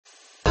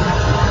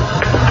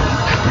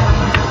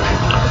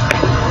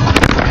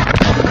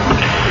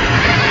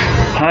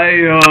Hi,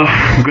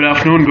 good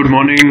afternoon, good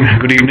morning,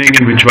 good evening,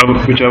 in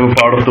whichever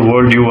part of the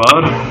world you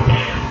are.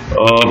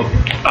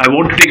 I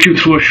want to take you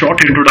through a short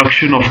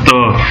introduction of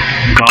the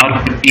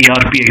GARP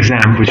ERP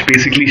exam, which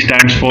basically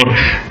stands for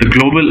the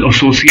Global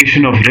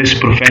Association of Risk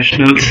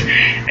Professionals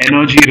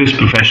Energy Risk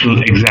Professional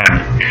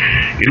Exam.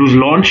 It was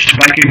launched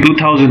back in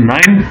 2009,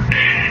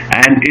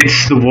 and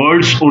it's the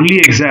world's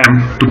only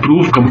exam to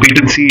prove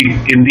competency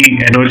in the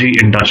energy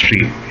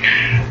industry.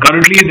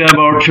 Currently, there are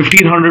about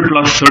 1500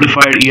 plus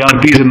certified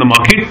ERPs in the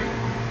market,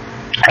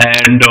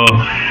 and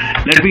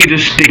let me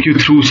just take you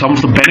through some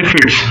of the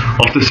benefits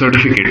of the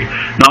certificate.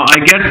 Now, I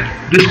get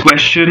this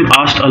question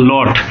asked a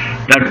lot,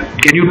 that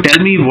can you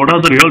tell me what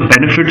are the real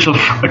benefits of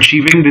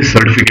achieving this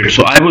certificate?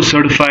 So I was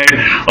certified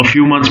a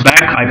few months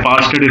back. I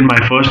passed it in my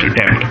first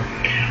attempt.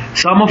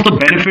 Some of the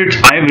benefits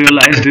I've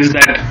realized is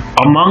that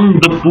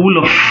among the pool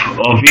of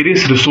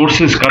various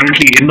resources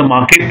currently in the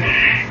market,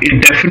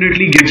 it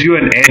definitely gives you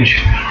an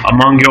edge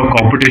among your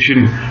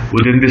competition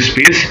within this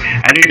space,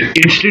 and it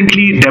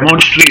instantly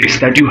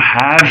demonstrates that you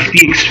have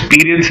the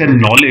experience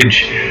and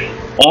knowledge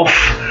of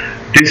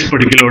this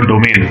particular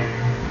domain.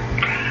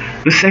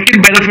 The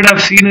second benefit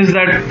I've seen is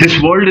that this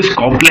world is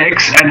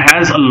complex and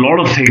has a lot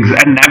of things,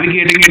 and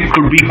navigating it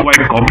could be quite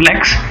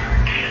complex.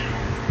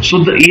 So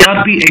the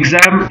ERP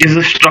exam is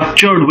a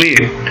structured way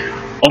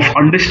of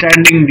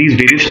understanding these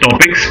various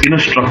topics in a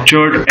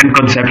structured and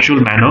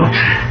conceptual manner,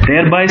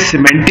 thereby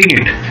cementing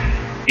it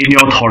in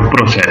your thought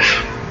process.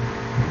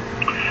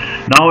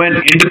 Now,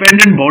 an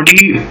independent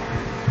body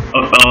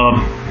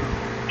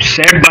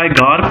said by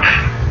GARP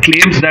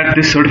claims that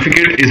this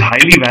certificate is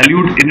highly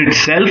valued in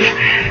itself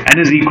and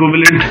is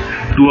equivalent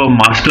to a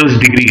master's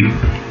degree.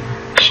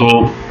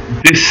 So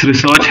this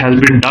research has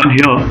been done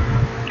here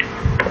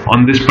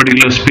on this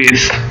particular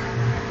space,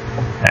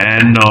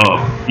 and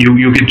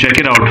you can check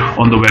it out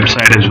on the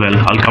website as well.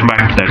 I'll come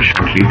back to that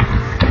shortly.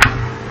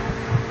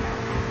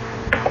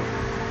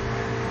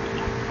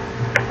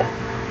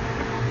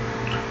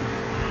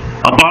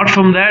 Apart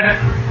from that,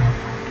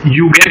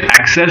 you get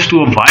access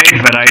to a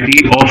wide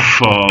variety of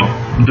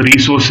the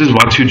resources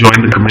once you join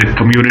the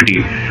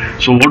community.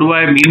 So what do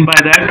I mean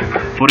by that?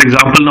 For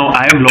example, now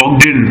I have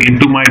logged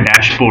into my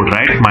dashboard,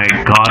 right? My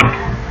GARP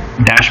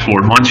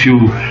dashboard. Once you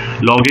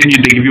log in,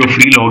 they give you a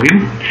free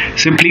login.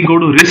 Simply go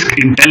to Risk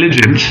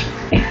Intelligence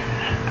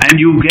and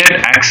you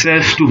get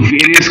access to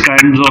various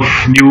kinds of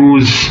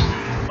news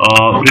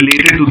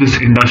related to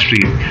this industry,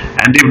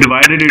 and they've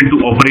divided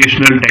into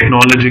operational,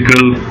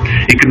 technological,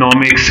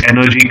 economics,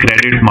 energy,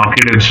 credit,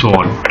 market, and so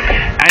on.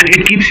 And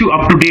it keeps you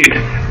up to date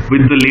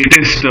with the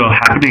latest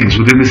happenings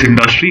within this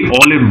industry,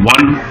 all in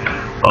one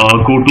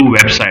go-to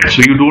website.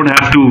 So you don't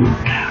have to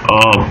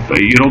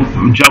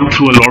jump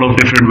through a lot of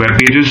different web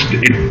pages.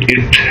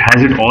 It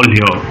has it all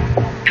here.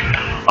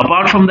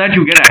 Apart from that,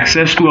 you get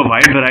access to a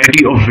wide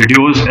variety of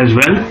videos as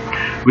well,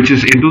 which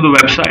is into the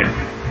website,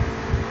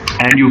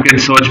 and you can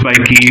search by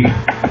key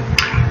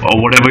or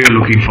whatever you're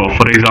looking for.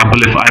 For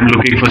example, if I'm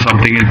looking for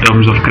something in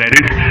terms of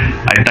credit,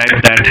 I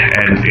type that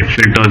and it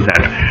filters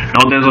that.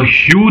 Now there's a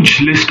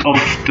huge list of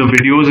the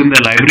videos in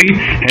the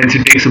library, hence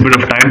it takes a bit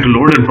of time to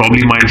load and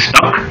probably mine's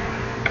stuck,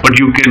 but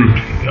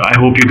I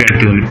hope you get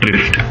the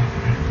drift.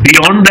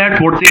 Beyond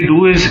that, what they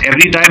do is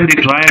every time they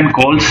try and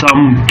call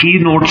some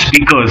keynote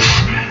speakers,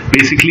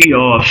 basically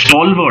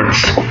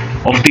stalwarts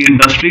of the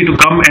industry, to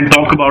come and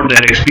talk about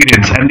their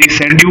experience, and they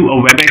send you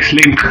a WebEx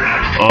link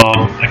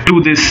to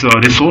this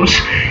resource,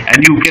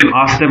 and you can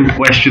ask them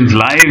questions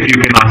live. You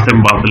can ask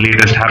them about the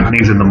latest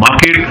happenings in the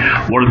market,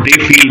 what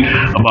they feel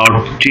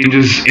about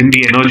changes in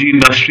the energy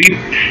industry,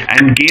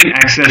 and gain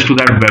access to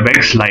that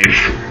WebEx live.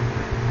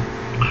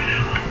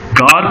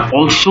 GARP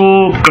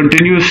also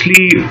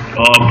continuously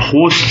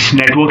hosts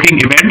networking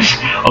events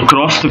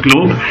across the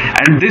globe,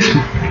 and this,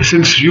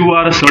 since you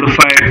are a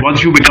certified,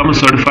 once you become a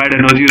certified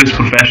energy risk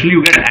professional,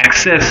 you get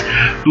access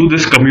to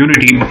this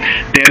community.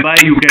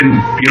 Thereby, you can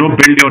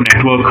build your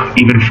network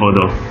even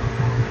further.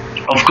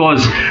 Of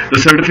course, the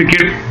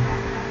certificate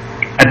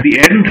at the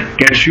end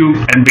gets you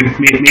and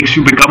makes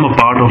you become a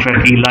part of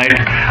an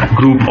elite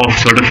group of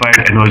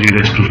certified energy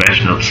risk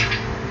professionals.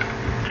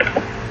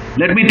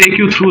 Let me take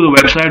you through the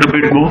website a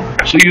bit more.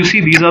 So you see,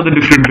 these are the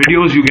different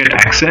videos you get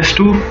access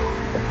to. There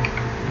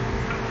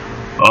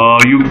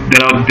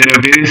are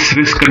various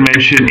risk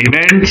convention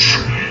events.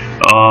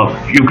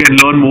 You can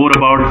learn more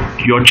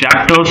about your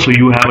chapter, so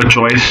you have a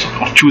choice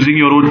of choosing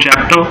your own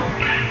chapter.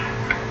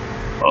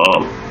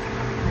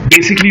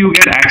 Basically, you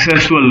get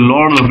access to a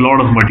lot of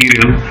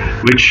material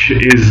which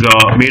is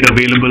made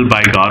available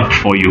by GARP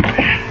for you.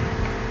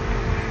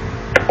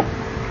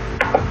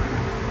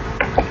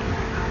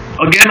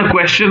 Again, a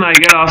question I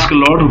get asked a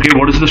lot, okay,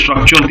 what is the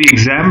structure of the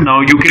exam?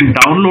 Now, you can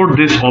download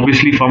this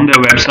obviously from their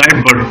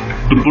website, but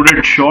to put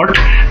it short,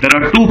 there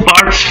are two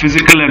parts,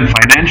 physical and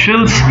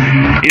financials.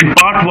 In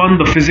part one,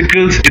 the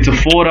physicals, it's a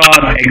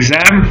 4-hour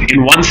exam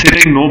in one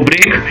sitting, no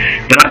break.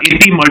 There are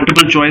 80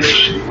 multiple choice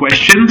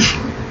questions.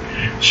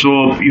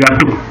 So you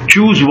have to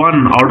choose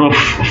one out of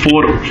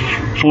four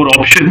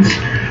options.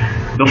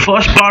 The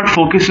first part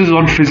focuses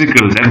on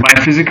physicals, and by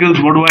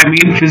physicals, what do I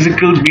mean?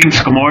 Physicals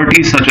means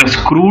commodities such as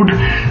crude,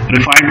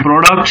 refined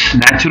products,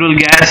 natural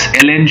gas,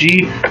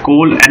 LNG,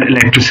 coal, and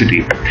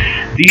electricity.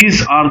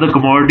 These are the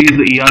commodities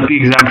the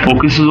ERP exam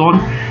focuses on.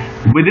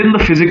 Within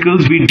the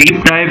physicals, we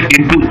deep dive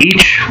into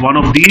each one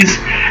of these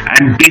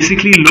and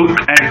basically look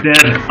at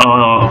their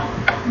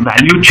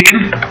value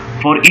chain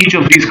for each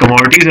of these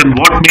commodities and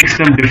what makes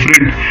them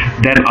different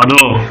than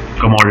other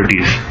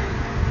commodities.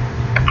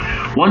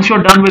 Once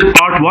you're done with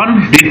part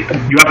 1,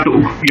 you have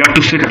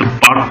to sit the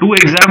part 2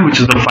 exam, which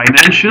is the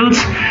financials,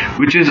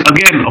 which is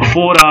again a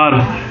 4-hour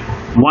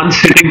one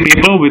sitting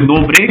paper with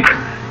no break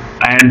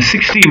and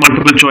 60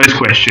 multiple choice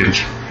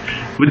questions.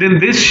 Within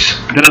this,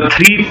 there are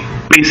 3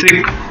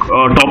 basic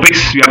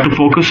topics you have to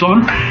focus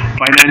on: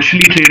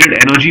 financially traded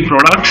energy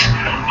products,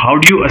 how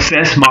do you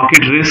assess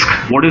market risk,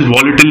 what is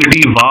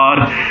volatility,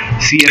 VAR,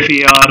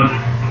 CFAR,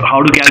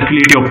 how to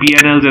calculate your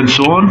PNLs and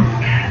so on,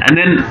 and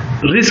then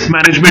risk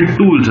management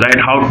tools, right?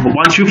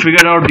 Once you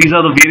figure out these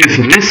are the various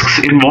risks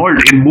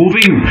involved in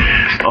moving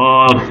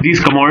these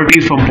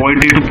commodities from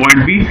point A to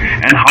point B,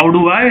 and how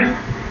do I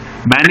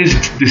manage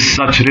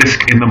such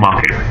risk in the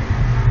market.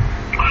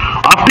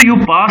 After you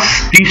pass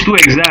these 2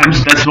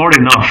 exams, that's not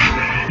enough.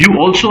 You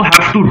also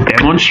have to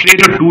demonstrate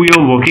a 2-year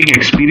working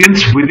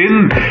experience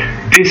within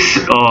this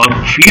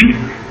field,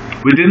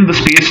 within the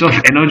space of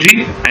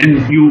energy,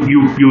 and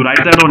you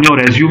write that on your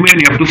resume and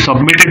you have to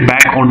submit it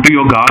back onto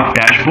your GARP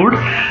dashboard.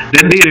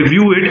 Then they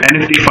review it,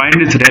 and if they find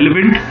it's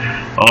relevant,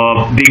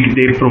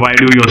 they provide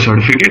you your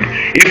certificate.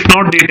 If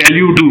not, they tell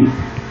you to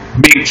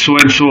make so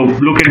and so,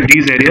 look at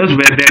these areas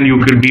where then you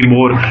can be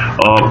more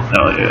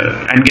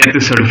and get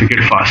the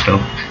certificate faster.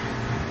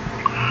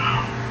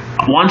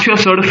 Once you're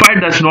certified,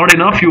 that's not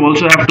enough. You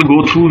also have to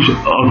go through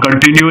a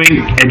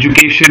continuing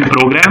education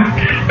program,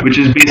 which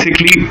is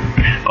basically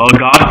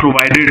GARP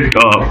provided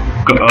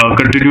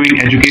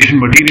continuing education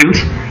materials,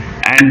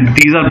 and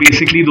these are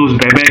basically those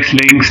WebEx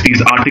links,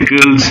 these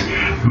articles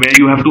where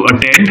you have to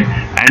attend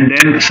and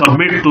then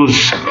submit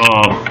those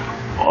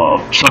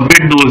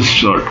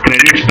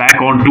credits back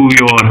onto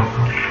your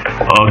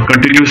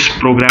continuous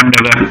program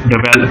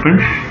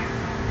development,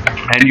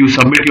 and you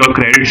submit your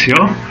credits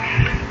here,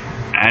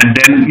 and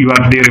then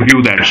they review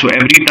that. So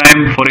every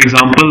time, for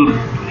example,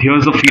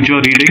 here's the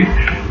feature reading: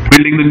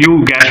 building the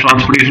new gas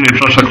transportation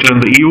infrastructure in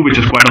the EU, which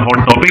is quite a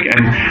hot topic,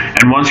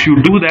 and once you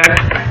do that,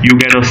 you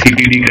get a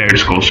CPD credit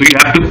score. So you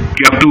have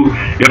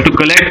to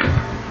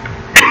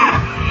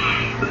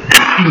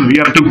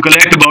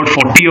collect about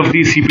 40 of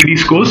these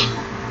CPD scores,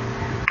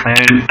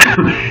 and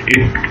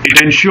it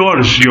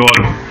ensures your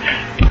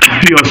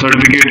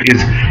certificate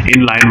is in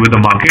line with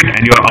the market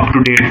and you're up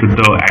to date with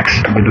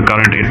the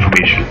current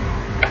information.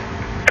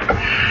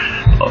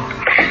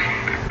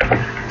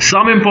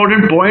 Some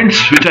important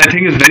points which I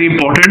think is very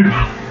important: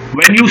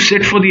 when you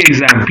sit for the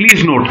exam,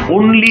 please note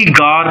only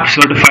GARP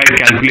certified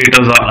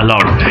calculators are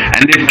allowed,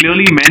 and they've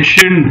clearly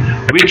mentioned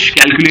which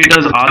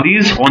calculators are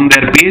these on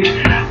their page.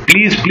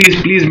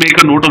 Please make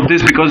a note of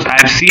this, because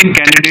I've seen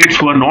candidates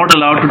who are not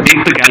allowed to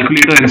take the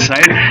calculator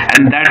inside,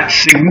 and that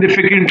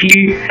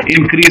significantly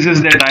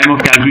increases their time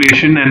of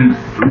calculation and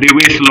they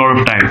waste a lot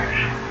of time,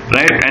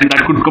 right? And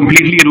that could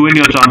completely ruin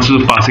your chances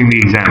of passing the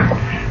exam.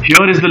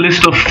 Here is the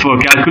list of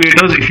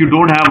calculators. If you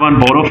don't have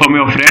one, borrow from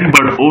your friend,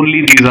 but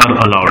only these are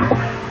allowed,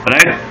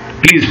 right?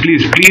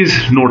 Please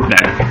note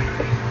that.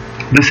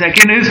 The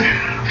second is,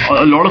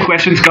 a lot of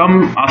questions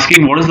come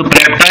asking what is the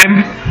prep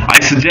time.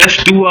 I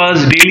suggest 2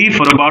 hours daily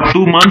for about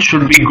 2 months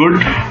should be good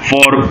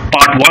for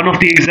part 1 of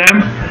the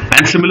exam,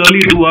 and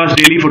similarly 2 hours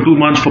daily for 2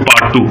 months for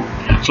part 2.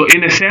 So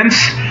in a sense,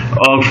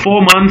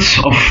 4 months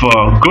of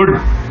good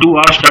 2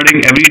 hours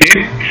studying every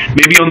day.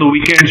 Maybe on the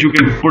weekends you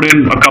can put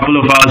in a couple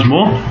of hours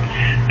more,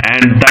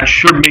 and that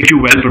should make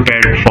you well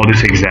prepared for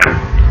this exam.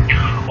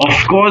 Of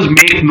course,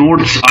 make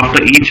notes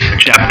after each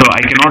chapter.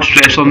 I cannot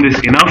stress on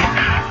this enough.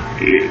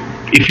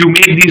 If you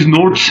make these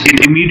notes,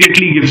 it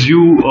immediately gives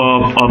you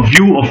a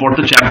view of what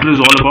the chapter is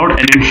all about,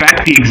 and in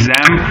fact the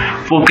exam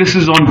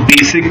focuses on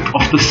basic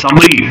of the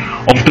summary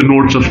of the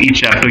notes of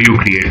each chapter you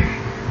create.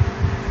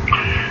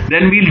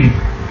 Then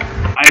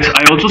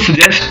I also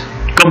suggest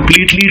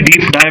completely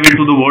deep dive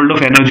into the world of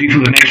energy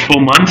for the next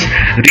 4 months.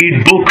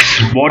 Read books,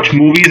 watch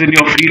movies in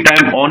your free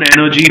time on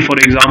energy. For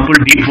example,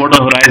 Deepwater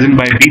Horizon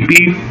by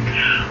BP.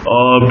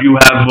 You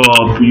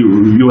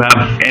have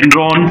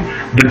Enron,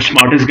 the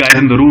smartest guys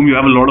in the room. You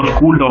have a lot of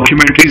cool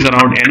documentaries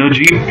around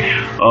energy.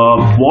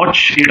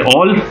 Watch it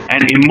all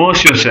and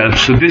immerse yourself.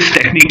 So this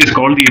technique is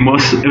called the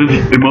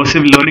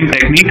immersive learning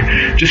technique.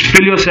 Just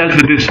fill yourself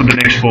with this for the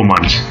next 4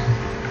 months.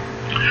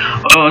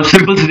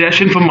 Simple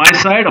suggestion from my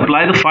side: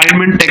 apply the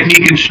Feynman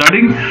technique in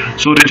studying.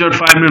 So Richard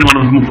Feynman, one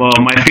of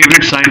my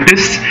favorite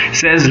scientists,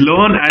 says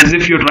learn as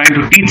if you're trying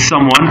to teach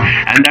someone,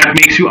 and that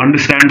makes you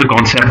understand the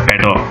concept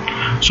better.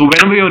 So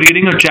whenever you're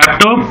reading a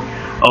chapter,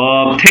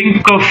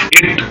 think of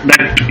it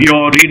that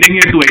you're reading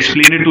it to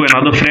explain it to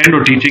another friend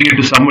or teaching it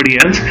to somebody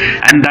else,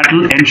 and that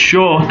will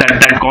ensure that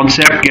that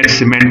concept gets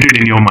cemented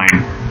in your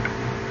mind.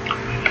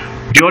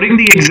 During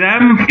the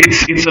exam,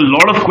 it's a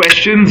lot of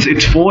questions.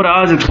 It's 4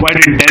 hours. It's quite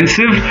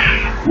intensive.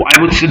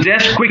 I would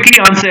suggest quickly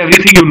answer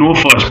everything you know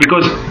first,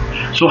 because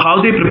so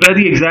how they prepare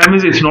the exam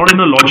is it's not in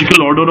a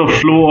logical order or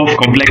flow of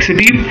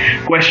complexity.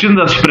 Questions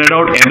are spread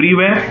out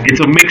everywhere. It's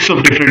a mix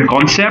of different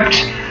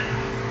concepts.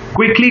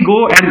 Quickly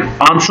go and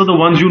answer the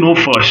ones you know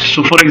first.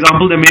 So, for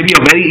example, there may be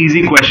a very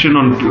easy question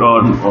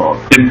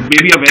there may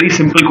be a very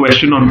simple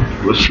question on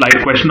slide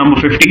question number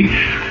 50.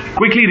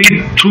 Quickly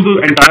read through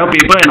the entire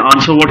paper and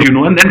answer what you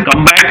know, and then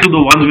come back to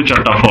the ones which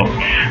are tougher.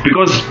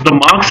 Because the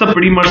marks are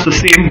pretty much the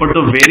same, but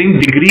the varying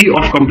degree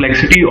of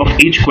complexity of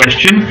each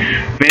question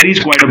varies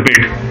quite a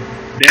bit.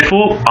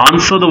 Therefore,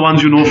 answer the ones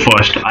you know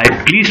first. I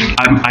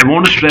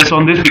want to stress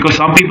on this, because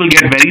some people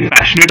get very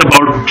passionate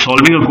about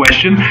solving a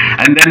question,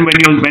 and then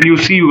when you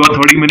see you got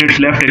 30 minutes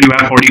left and you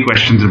have 40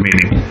 questions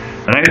remaining,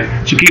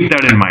 right? So keep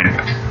that in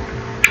mind.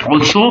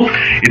 Also,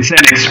 it's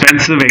an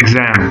expensive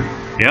exam.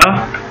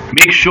 Yeah,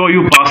 make sure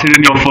you pass it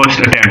in your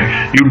first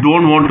attempt. You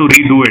don't want to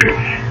redo it.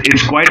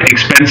 It's quite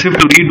expensive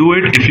to redo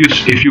it. If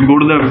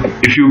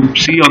you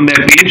see on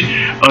their page,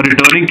 a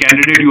returning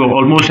candidate, you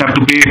almost have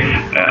to pay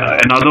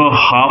another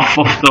half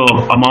of the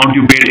amount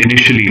you paid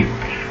initially.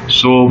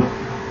 So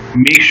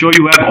make sure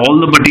you have all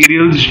the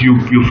materials,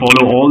 you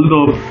follow all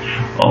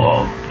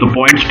the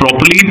points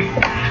properly,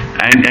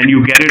 and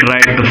you get it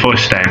right the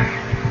first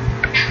time.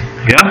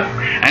 Yeah,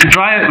 and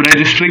try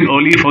registering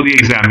early for the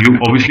exam. You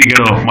obviously get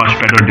a much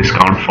better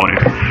discount for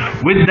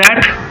it. With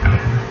that,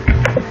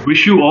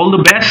 wish you all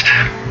the best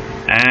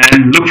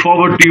and look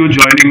forward to you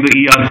joining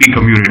the ERP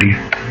community.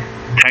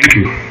 Thank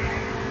you.